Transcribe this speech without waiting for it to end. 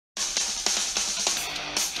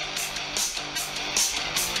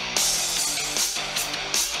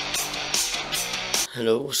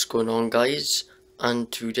Hello, what's going on guys? And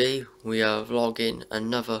today we are vlogging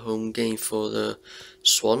another home game for the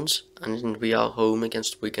Swans, and we are home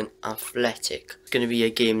against Wigan Athletic. It's going to be a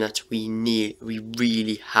game that we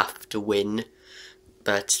really have to win,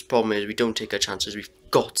 but the problem is we don't take our chances. We've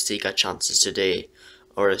got to take our chances today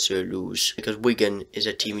or else we'll lose, because Wigan is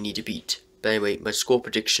a team we need to beat. But anyway, my score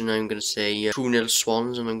prediction, I'm going to say 2-0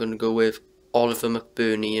 Swans, and I'm going to go with Oliver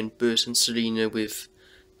McBurney and Burson Selina with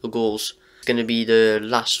the goals. It's going to be the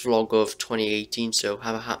last vlog of 2018, so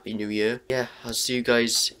have a happy new year. Yeah, I'll see you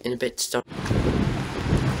guys in a bit.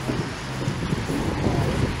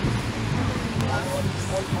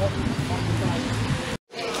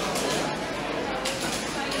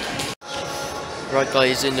 Right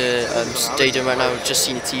guys, in the stadium right now, we've just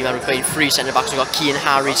seen the team and we're playing three centre backs. We've got Keane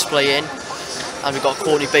Harris playing, and we've got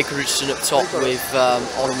Courtney Baker-Richardson up top with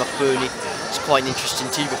Oliver McBurney. It's quite an interesting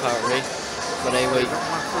team apparently. But anyway,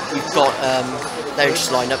 we've got their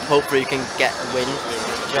just lined up. Hopefully we can get a win.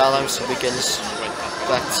 Well, I'm some Wiggins,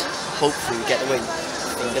 but hopefully we get the win.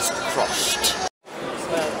 Fingers crossed.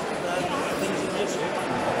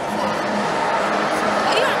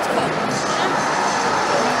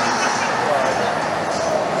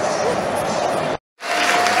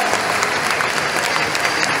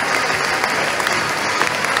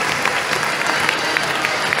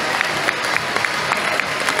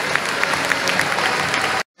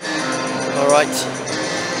 Alright,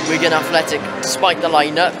 Wigan Athletic, despite the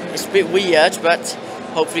lineup, it's a bit weird, but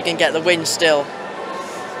hopefully we can get the win still.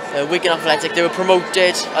 Wigan Athletic, they were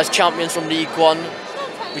promoted as champions from League One.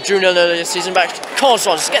 We drew 0-0 this season, but come on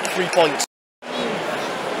Swans, let's get the 3 points.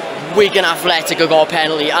 Wigan Athletic have got a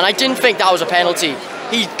penalty, and I didn't think that was a penalty.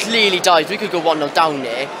 He clearly dived. We could go 1-0 down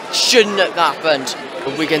there. Shouldn't have happened.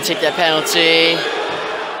 But Wigan take their penalty.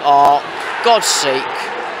 Oh, God's sake.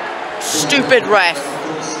 Stupid ref.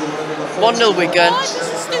 1-0 Wigan,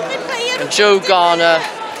 and Joe Garner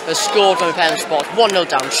has scored from a penalty spot. 1-0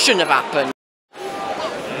 down, shouldn't have happened.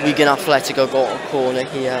 Wigan Athletic have got a corner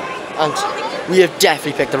here, and we have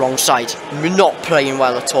definitely picked the wrong side. We're not playing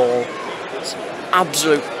well at all. It's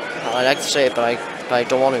absolute, I like to say it, but I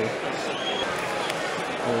don't want to.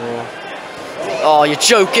 Oh, you're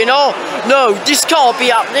joking. Oh, no, this can't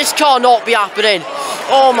be up. This cannot be happening.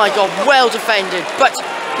 Oh my God, well defended, but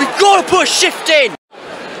we've got to put a shift in.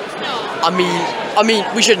 I mean,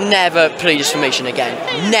 we should never play this formation again.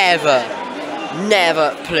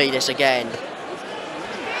 Never play this again.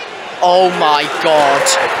 Oh my God.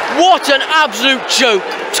 What an absolute joke.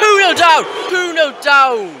 2-0 down. 2-0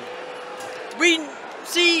 down. We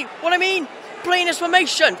see what I mean? Playing this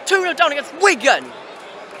formation. 2-0 down against Wigan.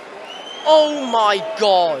 Oh my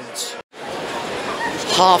God.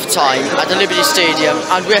 Half time at the Liberty Stadium,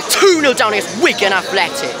 and we're 2-0 down against Wigan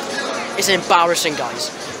Athletic. It's embarrassing,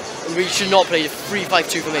 guys. We should not play the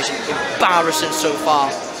 3-5-2 formation. Embarrassing so far.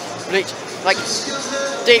 Like,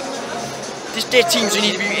 their teams we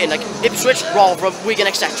need to be beaten, like Ipswich, Rotherham, Wigan,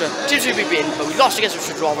 etc. Teams we need to be beaten, but we lost against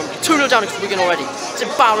Ipswich, Rotherham. 2-0 down against Wigan already. It's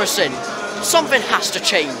embarrassing. Something has to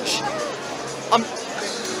change.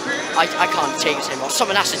 I can't take this anymore.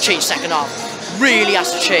 Something has to change second half. Really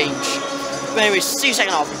has to change. But anyway, see you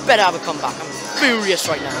second half. We better have a comeback. I'm furious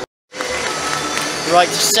right now. Right,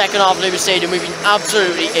 second half of Liberty Stadium, we've been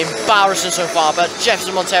absolutely embarrassing so far, but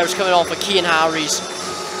Jefferson Montero's coming on for Keane Harris.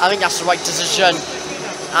 I think that's the right decision.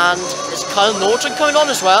 And there's Kyle Norton coming on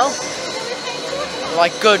as well.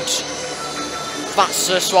 Right, good. That's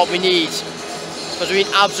just what we need, because we've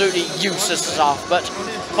been absolutely useless this half, but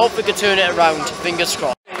hope we can turn it around, fingers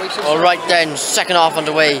crossed. Alright then, second half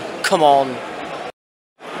underway, come on.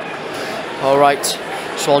 Alright,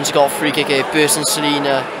 Swans got a free kick here, Burson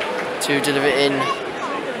Selina to deliver it in.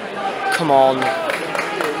 Come on.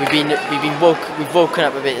 We've woken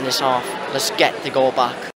up a bit in this half. Let's get the goal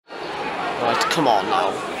back. Right, come on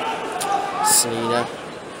now. Selina.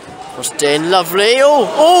 Crossed in, lovely.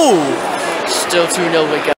 Oh! Still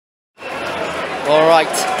 2-0 Wigan.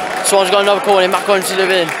 Alright. Swans got another corner, Matt going to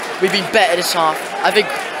deliver in. We've been better this half. I think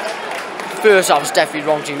first half was definitely the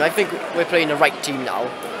wrong team. I think we're playing the right team now.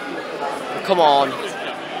 Come on.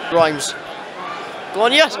 Grimes. Go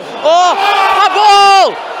on, yes! Oh! A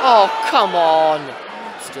ball! Oh, come on.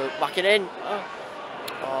 Still back it in.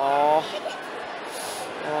 Oh,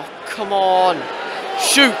 come on.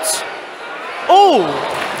 Shoot! Oh!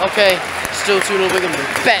 Okay, still 2-0 Wigan,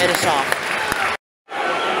 better this half.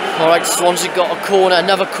 Alright, Swansea got a corner,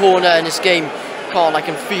 another corner in this game. Come on, I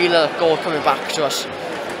can feel a goal coming back to us.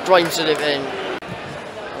 Grimes delivered in.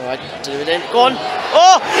 Alright, delivered in. Go on.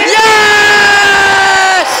 Oh!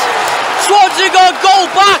 Yes! Swansea got a goal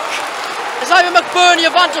back! It's either McBurney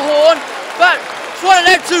or Van der Horn, but it's one of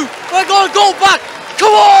them two. We're going to go back.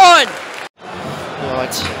 Come on!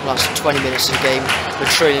 Alright, last 20 minutes of the game. We're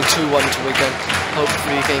trailing 2-1 to Wigan.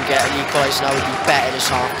 Hopefully we can get an equaliser now. We'll be better this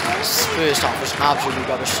half. This first half was absolutely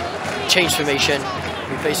rubbish. Change formation.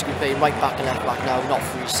 We basically play right back and left back now, not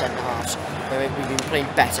three centre halves. We've been playing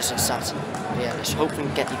better since that. But yeah, let's hope we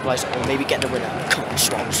can get the equaliser or maybe get the winner. Come on,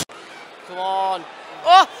 Swans. Come on.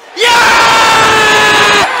 Oh, yeah!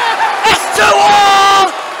 It's 2-all!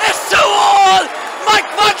 It's 2-all! Mike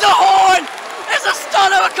Van der Horn! It's a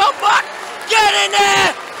stunner, a comeback! Get in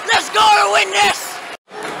there! Let's go and win this!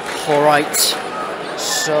 Alright,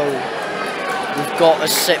 so we've got a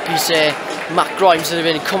set piece here. Matt Grimes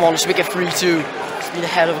in. Come on, let's make it 3-2. It's been a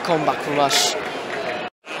hell of a comeback from us.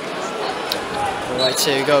 Alright,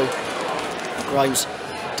 here we go. Grimes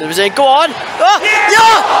delivers in. Go on! Oh,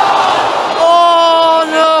 yeah! Oh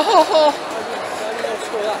no!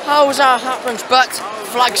 How was that happened? But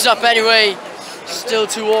flags up anyway. Still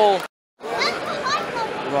 2-all.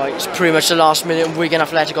 Right, it's pretty much the last minute of Wigan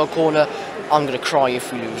Athletic on corner. I'm going to cry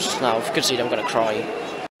if we lose. Now, if you can see it, I'm going to cry.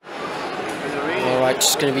 Alright,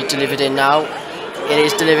 it's going to be delivered in now. It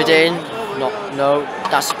is delivered in. No,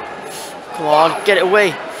 that's... Come on, get it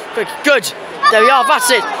away. Good. There we are, that's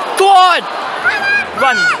it. Go on!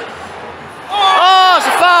 Run. Oh, it's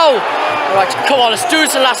a foul. Alright, come on, let's do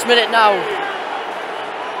this in the last minute now.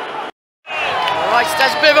 Alright, so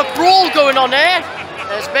there's a bit of a brawl going on there.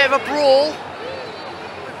 There's a bit of a brawl.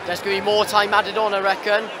 There's going to be more time added on, I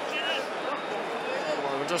reckon.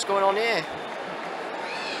 What's going on here?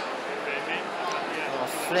 Oh,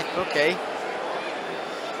 flip, okay.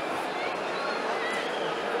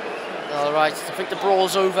 Alright, I think the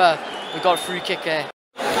brawl's over. We got a free kick here.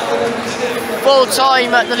 Full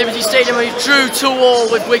time at the Liberty Stadium. We drew 2-all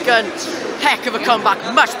with Wigan. Heck of a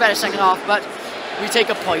comeback. Much better second half, but we take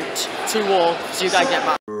a point. 2-all. So you guys get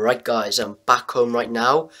back. Right, guys, I'm back home right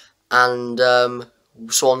now. And,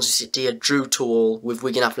 Swansea City drew 2-all with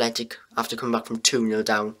Wigan Athletic after coming back from 2-0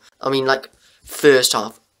 down. I mean, like, first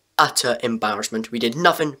half, utter embarrassment. We did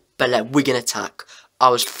nothing but let Wigan attack. I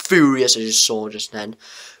was furious as you saw just then.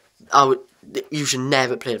 You should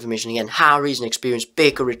never play that formation again. Harry's an experienced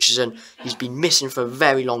Baker Richardson. He's been missing for a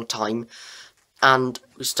very long time. And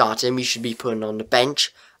we started him. We should be putting on the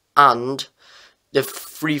bench. And the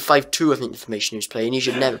 3-5-2, I think, the formation he was playing. He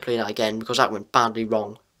should never play that again because that went badly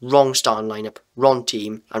wrong. Wrong starting lineup, wrong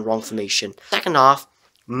team, and wrong formation. Second half,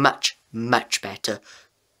 much better.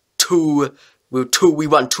 We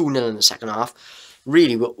won 2-0 in the second half.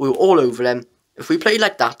 Really, we were all over them. If we played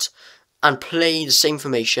like that and play the same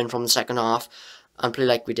formation from the second half and play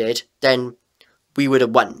like we did, then we would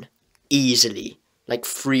have won easily, like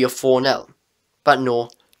 3 or 4-0. But no,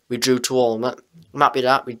 we drew 2-all. I'm happy with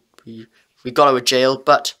that. We got out of jail,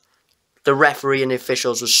 but the referee and the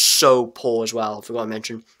officials was so poor as well, I forgot to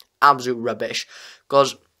mention. Absolute rubbish.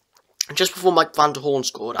 Because just before Mike Van der Horn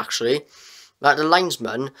scored, actually, like the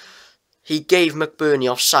linesman, he gave McBurney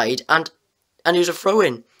offside, and he was a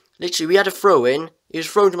throw-in. Literally, we had a throw-in, he was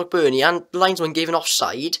thrown to McBurney, and the linesman gave an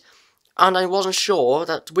offside, and I wasn't sure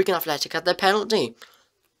that Wigan Athletic had their penalty.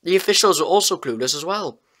 The officials were also clueless as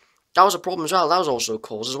well. That was a problem as well, that was also a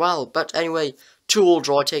cause as well. But anyway, 2-all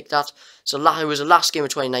draw, I take that. So it was the last game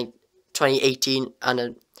of 2018, and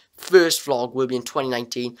the first vlog will be in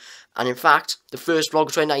 2019. And in fact, the first vlog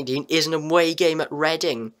of 2019 is an away game at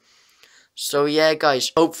Reading. So yeah,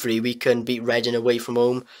 guys, hopefully we can beat Reading away from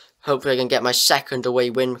home. Hopefully I can get my second away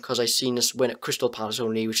win, because I seen this win at Crystal Palace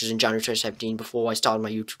only, which is in January 2017, before I started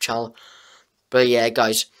my YouTube channel. But yeah,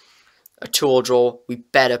 guys, a 2-all draw. We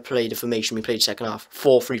better play the formation we played second half.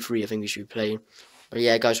 4-3-3, I think we should be playing. But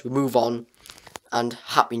yeah, guys, we move on, and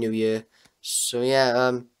Happy New Year. So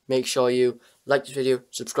yeah, make sure you like this video,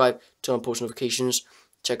 subscribe, turn on post notifications,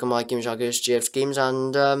 check out my Games JF's Games,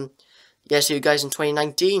 and yeah, see you guys in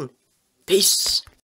 2019. Peace!